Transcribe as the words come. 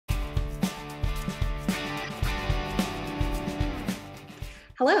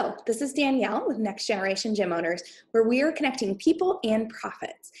Hello, this is Danielle with Next Generation Gym Owners, where we are connecting people and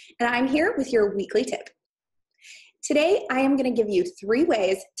profits. And I'm here with your weekly tip. Today, I am going to give you 3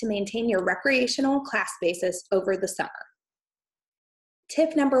 ways to maintain your recreational class basis over the summer.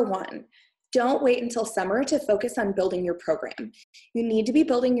 Tip number 1, don't wait until summer to focus on building your program. You need to be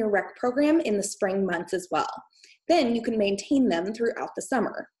building your rec program in the spring months as well. Then you can maintain them throughout the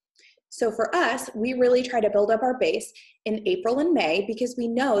summer. So for us, we really try to build up our base in April and May because we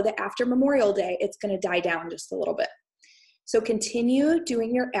know that after Memorial Day, it's going to die down just a little bit. So continue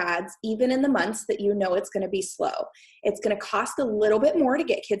doing your ads even in the months that you know it's going to be slow. It's going to cost a little bit more to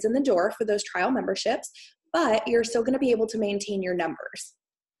get kids in the door for those trial memberships, but you're still going to be able to maintain your numbers.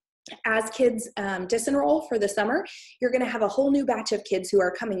 As kids disenroll for the summer, you're going to have a whole new batch of kids who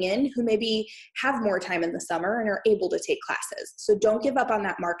are coming in who maybe have more time in the summer and are able to take classes. So don't give up on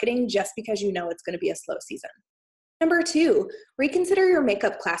that marketing just because you know it's going to be a slow season. Number 2, reconsider your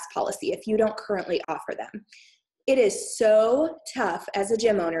makeup class policy if you don't currently offer them. It is so tough as a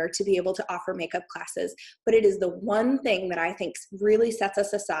gym owner to be able to offer makeup classes, but it is the one thing that I think really sets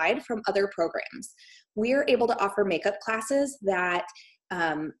us aside from other programs. We are able to offer makeup classes that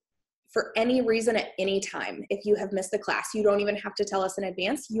for any reason at any time. If you have missed a class, you don't even have to tell us in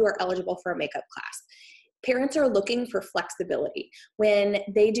advance, you are eligible for a makeup class. Parents are looking for flexibility. When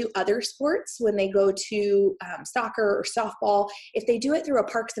they do other sports, when they go to soccer or softball, if they do it through a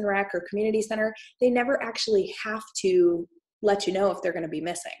Parks and Rec or community center, they never actually have to let you know if they're going to be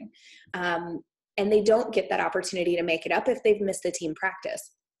missing. And they don't get that opportunity to make it up if they've missed a team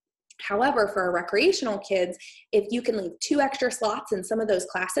practice. However, for our recreational kids, if you can leave 2 extra slots in some of those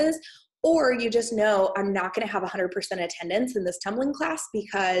classes, or you just know I'm not going to have 100% attendance in this tumbling class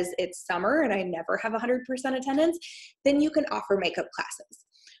because it's summer and I never have 100% attendance, then you can offer makeup classes.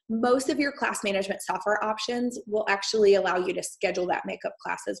 Most of your class management software options will actually allow you to schedule that makeup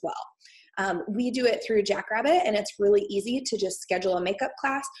class as well. We do it through Jackrabbit, and it's really easy to just schedule a makeup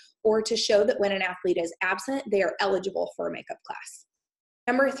class or to show that when an athlete is absent, they are eligible for a makeup class.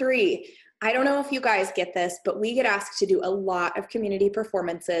 Number 3, I don't know if you guys get this, but we get asked to do a lot of community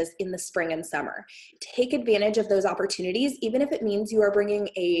performances in the spring and summer. Take advantage of those opportunities, even if it means you are bringing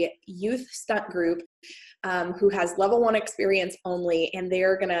a youth stunt group who has level 1 experience only, and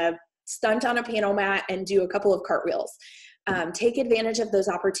they're gonna stunt on a panel mat and do a couple of cartwheels. Take advantage of those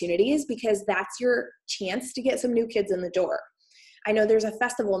opportunities because that's your chance to get some new kids in the door. I know there's a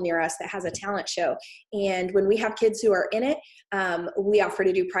festival near us that has a talent show, and when we have kids who are in it, we offer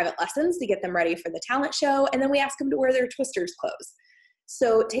to do private lessons to get them ready for the talent show, and then we ask them to wear their Twisters clothes.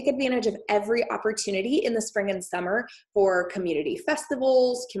 So take advantage of every opportunity in the spring and summer for community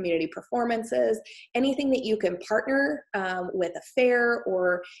festivals, community performances, anything that you can partner with a fair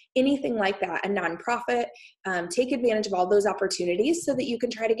or anything like that, a nonprofit. Take advantage of all those opportunities so that you can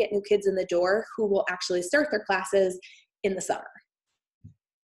try to get new kids in the door who will actually start their classes in the summer.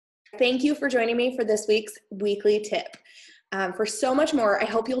 Thank you for joining me for this week's weekly tip. For so much more, I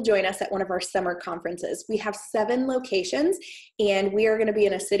hope you'll join us at one of our summer conferences. We have 7 locations, and we are going to be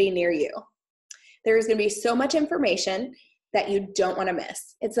in a city near you. There is going to be so much information that you don't want to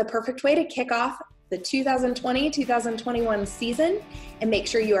miss. It's a perfect way to kick off the 2020-2021 season and make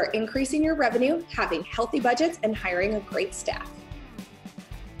sure you are increasing your revenue, having healthy budgets, and hiring a great staff.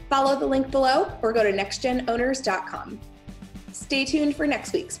 Follow the link below or go to nextgenowners.com. Stay tuned for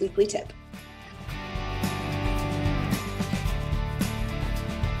next week's weekly tip.